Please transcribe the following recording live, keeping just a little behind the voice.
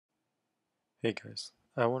Hey guys,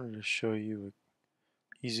 I wanted to show you an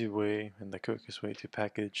easy way and the quickest way to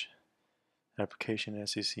package application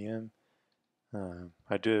SCCM.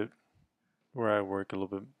 I do it where I work a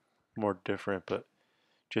little bit more different, but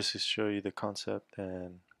just to show you the concept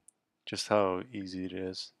and just how easy it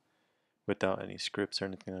is without any scripts or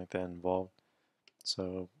anything like that involved.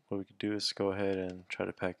 So what we could do is go ahead and try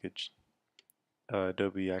to package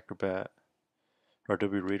Adobe Acrobat or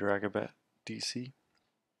Adobe Reader Acrobat DC.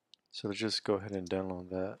 So let's just go ahead and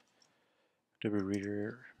download that Adobe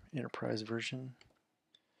Reader Enterprise version.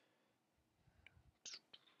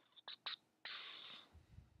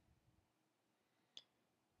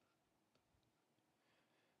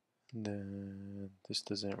 And then this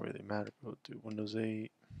doesn't really matter. We'll do Windows 8.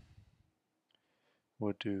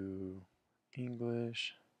 We'll do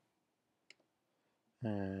English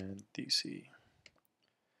and DC.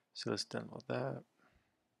 So let's download that.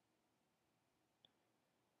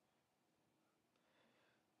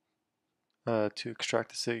 To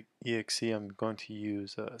extract the exe, I'm going to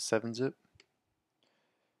use 7-zip.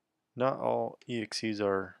 Not all exes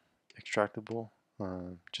are extractable,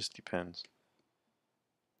 just depends.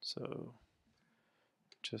 So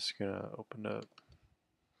just gonna open up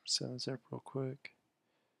 7-zip real quick.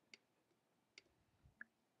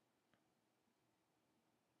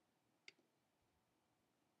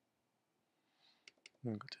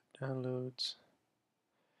 I'm gonna go to downloads.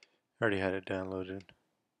 I already had it downloaded.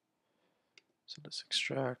 So let's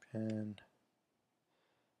extract, and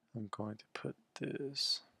I'm going to put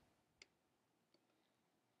this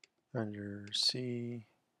under C,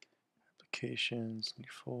 Applications, new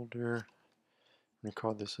folder. I'm going to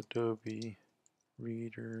call this Adobe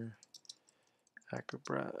Reader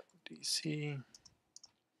Acrobat DC.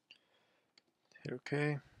 Hit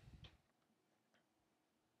OK.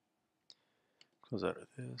 Close out of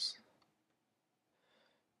this.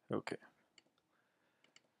 OK.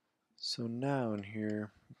 So now in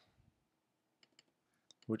here,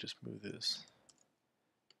 we'll just move this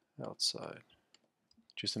outside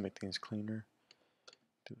just to make things cleaner.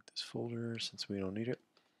 Do this folder since we don't need it.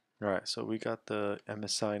 Alright, so we got the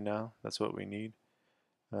MSI now. That's what we need.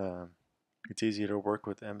 It's easier to work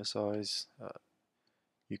with MSIs.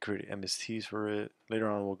 You create MSTs for it. Later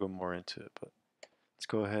on we'll go more into it, but let's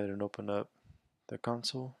go ahead and open up the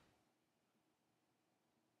console.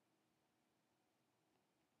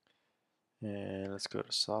 And let's go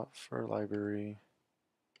to Software Library,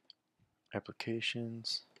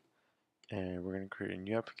 Applications, and we're going to create a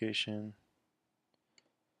new application.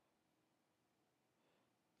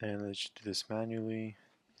 And let's do this manually.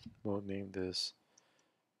 We'll name this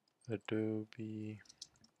Adobe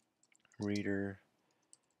Reader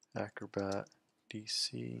Acrobat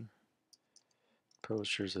DC.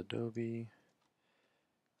 Publishers Adobe.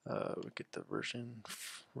 We get the version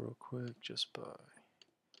real quick just by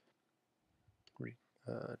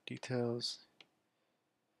details,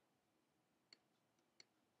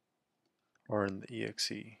 or in the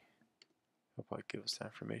exe. It'll probably give us that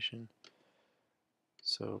information.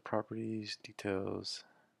 So properties, details.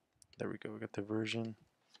 There we go. We got the version.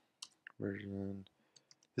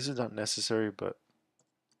 This is not necessary, but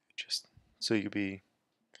just so you can be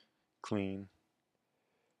clean.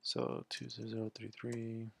 So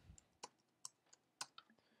 20033.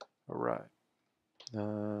 Alright.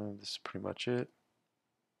 This is pretty much it.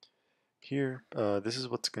 Here, this is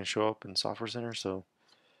what's going to show up in Software Center. So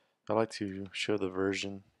I like to show the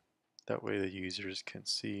version. That way the users can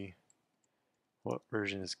see what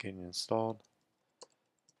version is getting installed.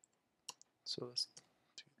 So let's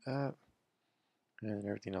do that. And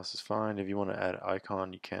everything else is fine. If you want to add an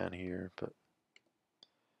icon, you can here.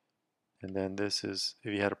 And then this is,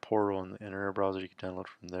 if you had a portal in the internet browser, you can download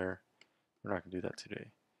from there. We're not going to do that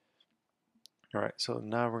today. Alright, so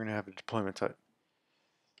now we're going to have a deployment type.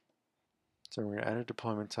 So we're going to add a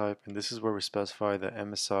deployment type, and this is where we specify the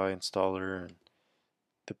MSI installer and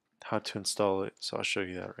how to install it. So I'll show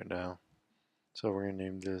you that right now. So we're going to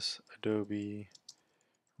name this Adobe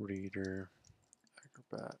Reader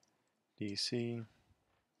Acrobat DC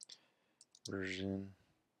version.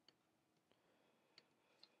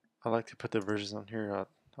 I like to put the versions on here.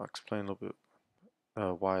 I'll explain a little bit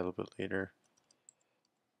why a little bit later.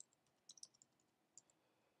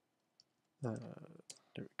 There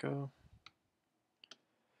we go.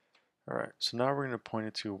 Alright, so now we're going to point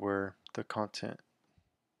it to where the content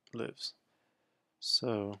lives.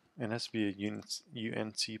 So it has to be a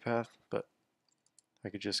UNC path, but I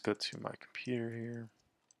could just go to my computer here.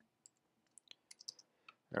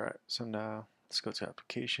 Alright, so now let's go to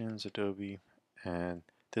Applications, Adobe, and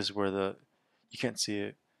this is where you can't see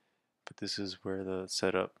it, but this is where the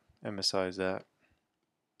setup MSI is at.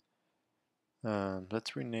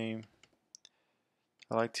 Let's rename.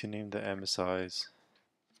 I like to name the MSIs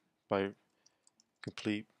by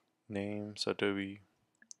complete names: Adobe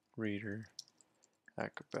Reader,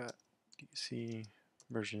 Acrobat, DC,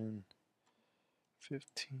 version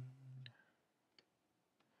 15.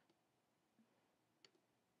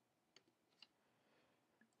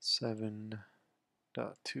 Seven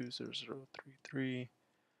dot 20033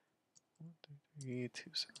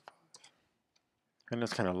 133.275. I know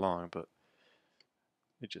it's kind of long, but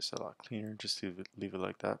it's just a lot cleaner just to leave it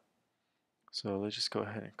like that. So let's just go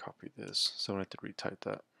ahead and copy this so I don't have to retype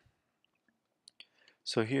that.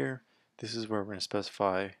 So here, this is where we're going to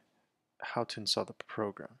specify how to install the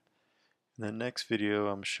program. In the next video,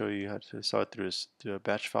 I'm going to show you how to install it through a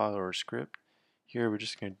batch file or a script. Here, we're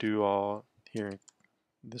just going to do all here in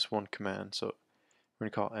this one command. So we're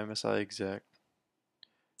going to call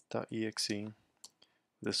msiexec.exe,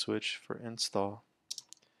 the switch for install,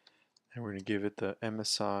 and we're going to give it the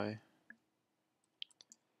MSI,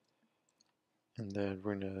 and then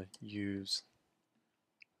we're going to use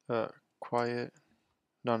quiet,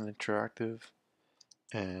 non-interactive,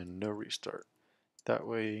 and no restart. That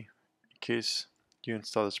way, in case you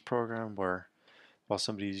install this program while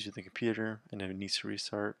somebody's using the computer and it needs to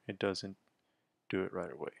restart, it doesn't do it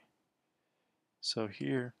right away. So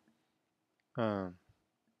here, in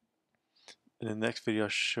the next video, I'll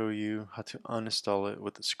show you how to uninstall it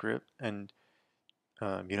with the script, and you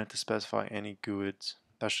don't have to specify any GUIDs.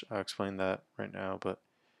 I'll explain that right now, but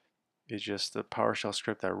it's just the PowerShell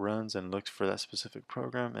script that runs and looks for that specific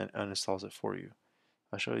program and uninstalls it for you.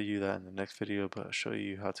 I'll show you that in the next video, but I'll show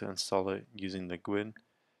you how to install it using the GUID,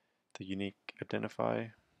 the unique identify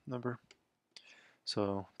number.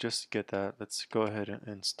 So just to get that, let's go ahead and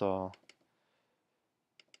install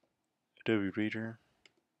Adobe Reader,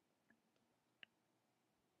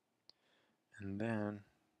 and then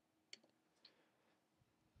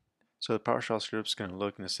so the PowerShell script is going to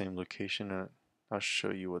look in the same location, and I'll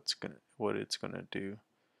show you what it's gonna do.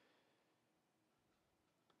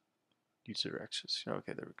 User access.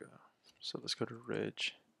 Okay, there we go. So let's go to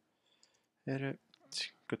Reg, Edit,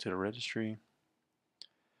 go to the registry.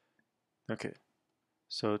 Okay,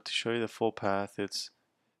 so to show you the full path, I'll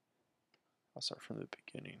start from the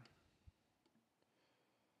beginning.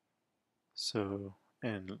 So,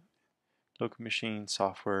 and local machine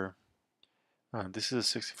software. This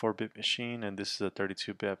is a 64-bit machine, and this is a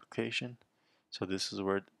 32-bit application. So this is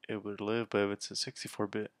where it would live, but if it's a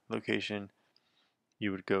 64-bit location,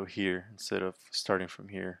 you would go here instead of starting from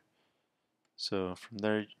here. So from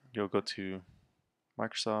there, you'll go to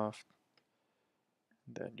Microsoft,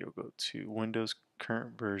 then you'll go to Windows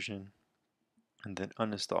current version, and then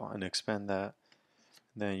uninstall and expand that.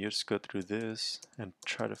 Then you just go through this and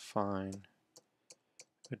try to find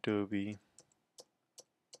Adobe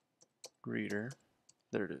Reader.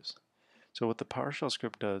 There it is. So what the PowerShell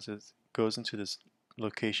script does is it goes into this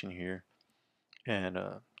location here and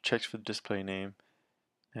checks for the display name,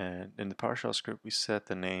 and in the PowerShell script we set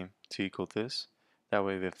the name to equal this. That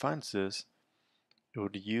way if it finds this, it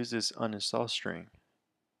would use this uninstall string.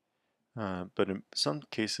 But in some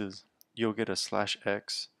cases you'll get a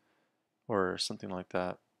 /x or something like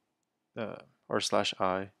that, or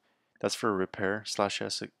 /i. That's for repair.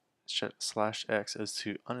 /x is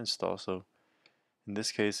to uninstall. So in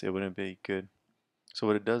this case, it wouldn't be good. So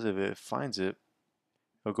what it does, if it finds it,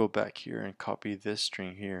 it'll go back here and copy this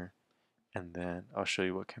string here, and then I'll show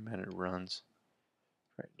you what command it runs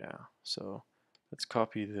right now. So let's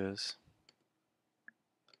copy this.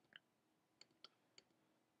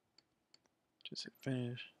 Just hit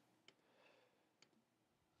finish.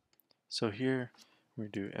 So here we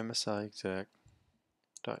do msiexec.exe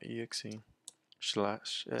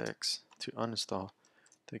 /x to uninstall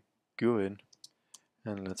the GUID,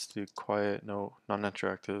 and let's do quiet, no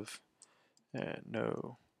non-interactive, and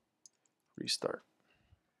no restart.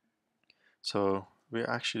 So we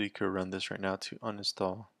actually could run this right now to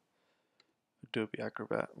uninstall Adobe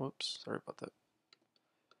Acrobat. Whoops, sorry about that.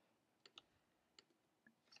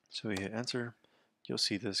 So we hit enter, you'll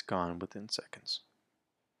see this gone within seconds.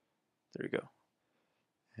 There you go.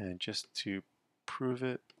 And just to prove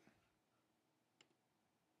it,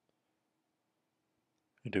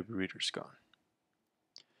 Adobe Reader's gone.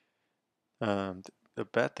 The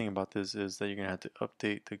bad thing about this is that you're going to have to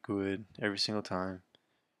update the GUID every single time.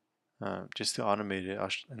 Just to automate it,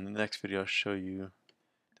 in the next video I'll show you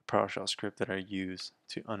the PowerShell script that I use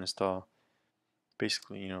to uninstall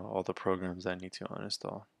basically, all the programs that I need to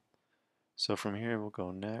uninstall. So from here we'll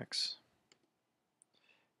go next.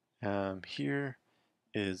 Here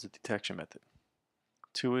is the detection method.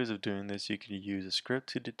 Two ways of doing this. You can use a script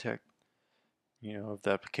to detect, if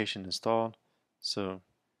the application is installed, So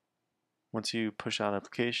once you push out an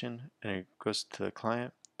application and it goes to the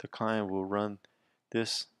client will run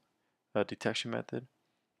this detection method,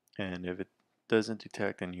 and if it doesn't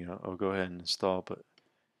detect, then I'll go ahead and install. But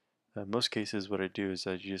most cases, what I do is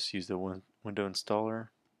I just use the window installer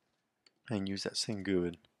and use that same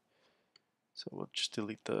GUID. So we'll just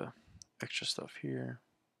delete the extra stuff here.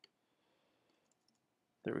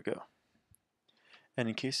 There we go. And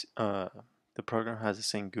in case the program has the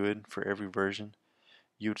same GUID for every version,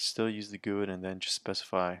 you would still use the GUID and then just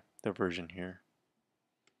specify the version here.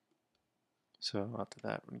 So after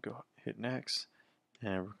that, we're going to go hit next,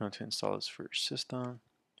 and we're going to install this for your system,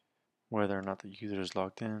 whether or not the user is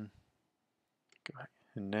logged in. Go ahead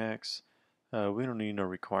and next. We don't need no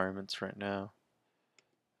requirements right now.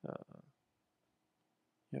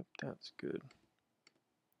 Yep, that's good.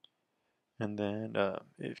 And then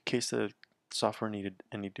in case the software needed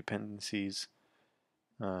any dependencies,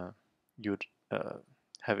 you would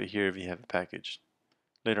have it here if you have a package.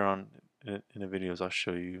 Later on in the videos, I'll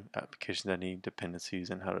show you applications that need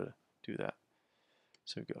dependencies and how to do that.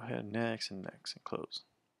 So go ahead, next, and close.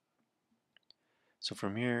 So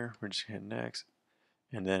from here, we're just going to hit next,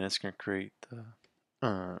 and then it's going to create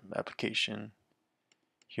the application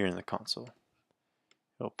here in the console.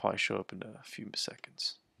 It'll probably show up in a few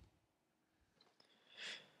seconds.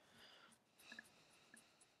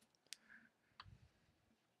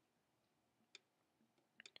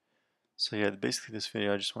 So yeah, basically this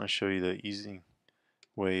video, I just want to show you the easy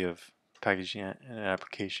way of packaging an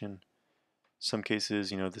application. Some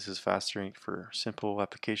cases, this is faster for simple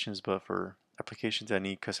applications, but for applications that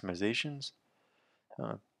need customizations,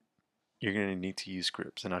 you're going to need to use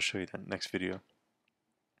scripts, and I'll show you that in the next video.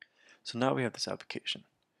 So now we have this application.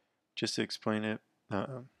 Just to explain it,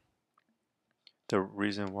 the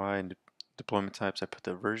reason why in deployment types I put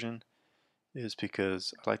the version is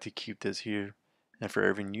because I like to keep this here, and for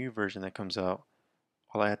every new version that comes out,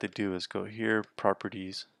 all I have to do is go here,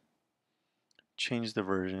 properties, change the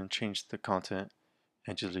version, change the content,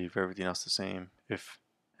 and just leave everything else the same.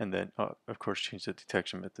 And then of course change the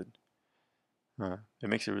detection method. It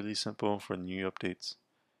makes it really simple for the new updates.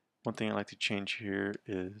 One thing I like to change here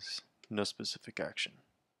is no specific action.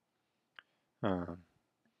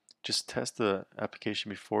 Just test the application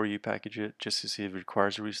before you package it, just to see if it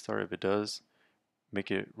requires a restart. If it does,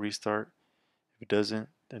 make it restart. If it doesn't,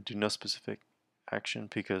 then do no specific action,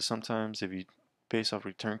 because sometimes if you base off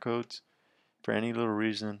return codes, for any little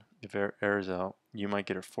reason, if it errors out, you might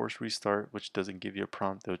get a forced restart, which doesn't give you a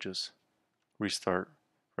prompt. They'll just restart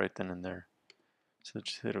right then and there. So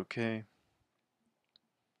just hit OK.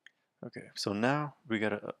 Okay, so now we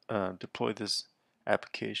gotta deploy this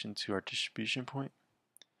application to our distribution point.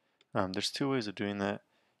 There's two ways of doing that.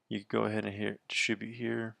 You can go ahead and hit distribute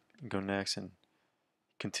here, and go next and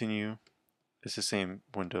continue. It's the same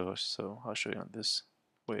window, so I'll show you on this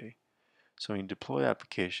way. So when you deploy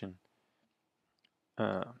application,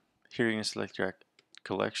 here you're going to select your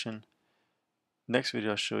collection. Next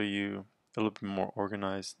video I'll show you a little bit more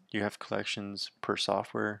organized. You have collections per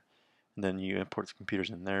software, and then you import the computers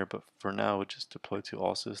in there, but for now we'll just deploy to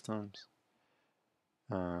all systems.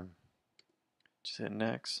 Just hit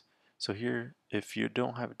next. So here, if you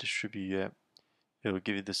don't have it distribute yet, it will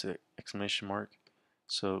give you this exclamation mark.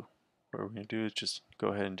 So what we're going to do is just go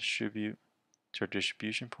ahead and distribute to our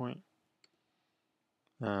distribution point.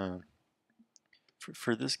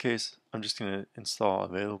 For this case, I'm just going to install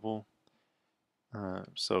available.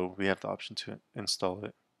 So we have the option to install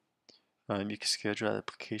it. You can schedule that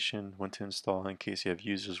application when to install. In case you have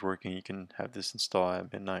users working, you can have this install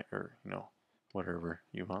at midnight, or whatever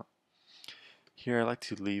you want. Here I like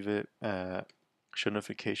to leave it at show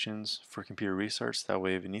notifications for computer restarts. That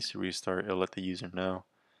way if it needs to restart, it'll let the user know.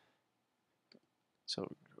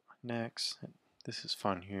 So next, this is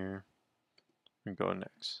fun here, and go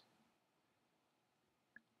next.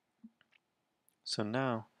 So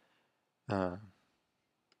now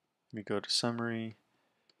we go to summary.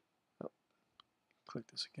 Click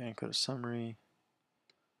this again, go to summary.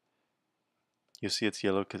 You'll see it's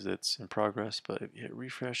yellow because it's in progress, but if you hit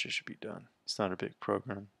refresh, it should be done. It's not a big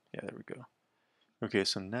program. Yeah, there we go. Okay,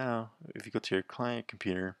 so now if you go to your client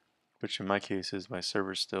computer, which in my case is my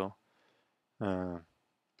server still, go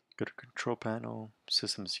to control panel,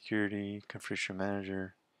 system security, configuration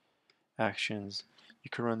manager, actions. You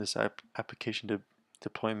can run this application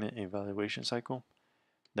deployment evaluation cycle.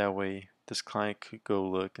 That way this client could go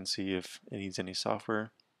look and see if it needs any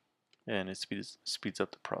software, and it speeds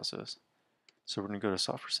up the process. So we're going to go to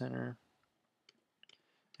Software Center,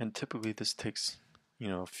 and typically this takes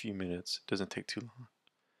a few minutes. It doesn't take too long.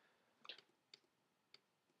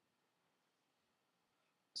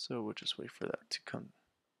 So we'll just wait for that to come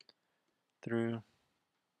through.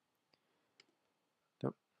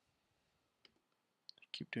 Nope.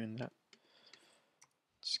 Keep doing that.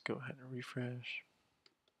 Let's go ahead and refresh.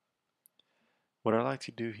 What I like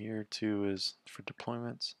to do here too is for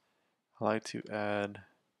deployments, I like to add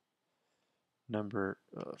number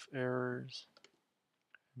of errors,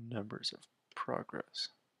 numbers of progress,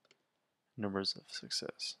 numbers of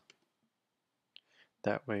success.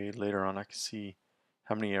 That way later on I can see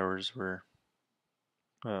how many errors were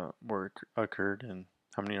occurred and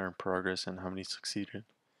how many are in progress and how many succeeded.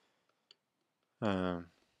 Another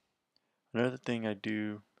thing I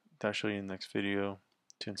do that I'll show you in the next video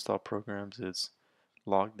to install programs is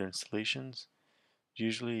log their installations.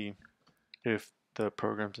 Usually if the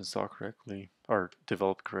program's installed correctly or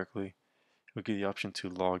developed correctly, it will give you the option to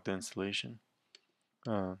log the installation.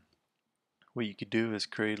 What you could do is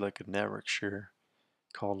create like a network share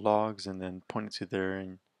called logs and then point it to there,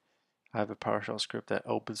 and I have a PowerShell script that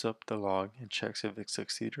opens up the log and checks if it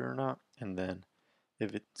succeeded or not, and then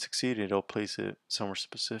if it succeeded it'll place it somewhere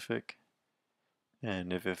specific,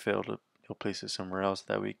 and if it failed it'll place it somewhere else.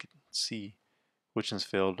 That way you could see which ones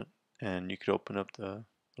failed and you could open up the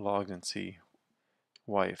logs and see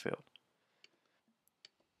why it failed.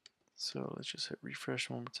 So let's just hit refresh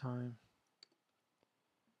one more time.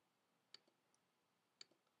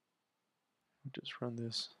 Just run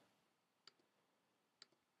this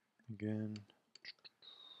again.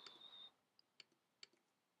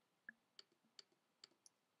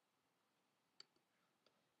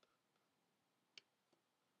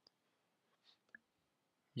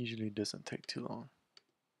 Usually it doesn't take too long.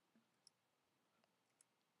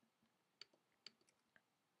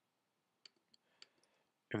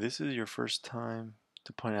 If this is your first time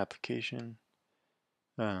deploying an application,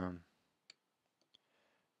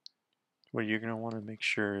 what you're going to want to make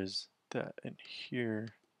sure is that in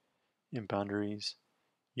here in boundaries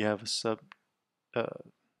you have a sub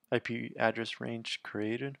IP address range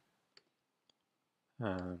created,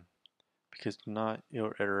 because if not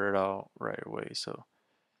it'll error it out right away. So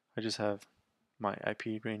I just have my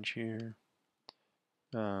IP range here,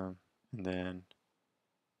 and then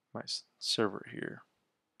my server here.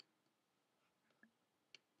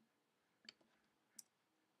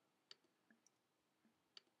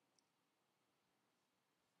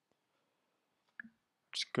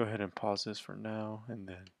 Just go ahead and pause this for now and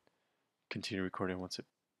then continue recording once it.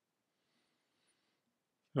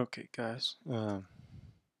 Okay guys,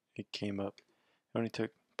 it came up. It only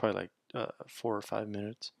took probably like 4 or 5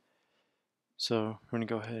 minutes. So we're going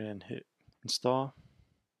to go ahead and hit install,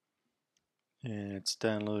 and it's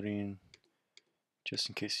downloading. Just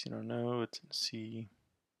in case you don't know, it's in C,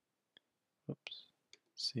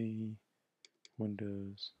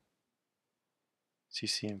 Windows,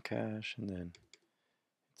 SCCM cache, and then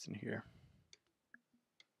it's in here.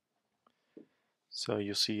 So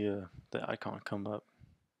you'll see the icon come up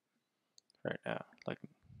right now, like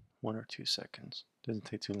 1 or 2 seconds. Doesn't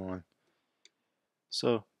take too long.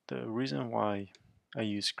 So the reason why I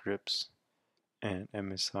use scripts and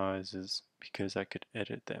MSIs is because I could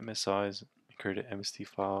edit the MSIs, create an MST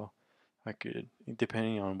file. I could,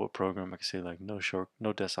 depending on what program, I could say like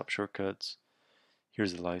no desktop shortcuts,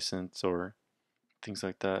 here's the license, or things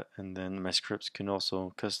like that. And then my scripts can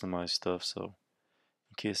also customize stuff. So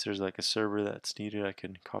in case there's like a server that's needed, I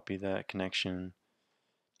can copy that connection,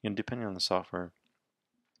 depending on the software.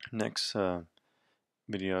 Next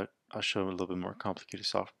video, I'll show a little bit more complicated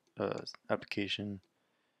application,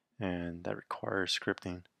 and that requires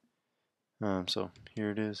scripting. So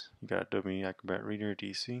here it is. You got Adobe Acrobat Reader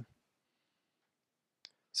DC.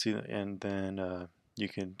 See, and then you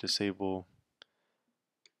can disable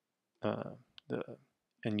the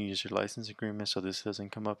end user license agreement, so this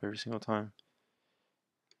doesn't come up every single time.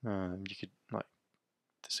 You could like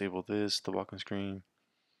disable this, the welcome screen,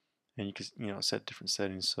 and you can set different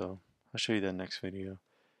settings. So I'll show you that next video.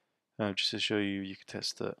 Just to show you, you can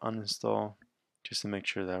test the uninstall just to make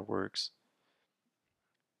sure that works.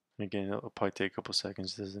 And again, it'll probably take a couple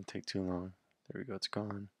seconds. It doesn't take too long. There we go, it's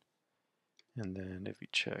gone. And then if we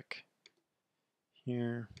check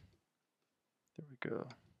here, there we go.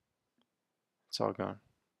 It's all gone.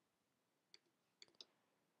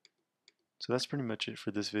 So that's pretty much it for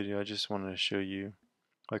this video. I just wanted to show you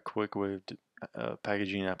a quick way of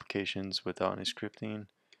packaging applications without any scripting,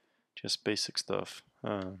 just basic stuff.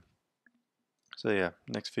 So yeah,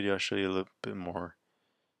 next video I'll show you a little bit more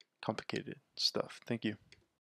complicated stuff. Thank you.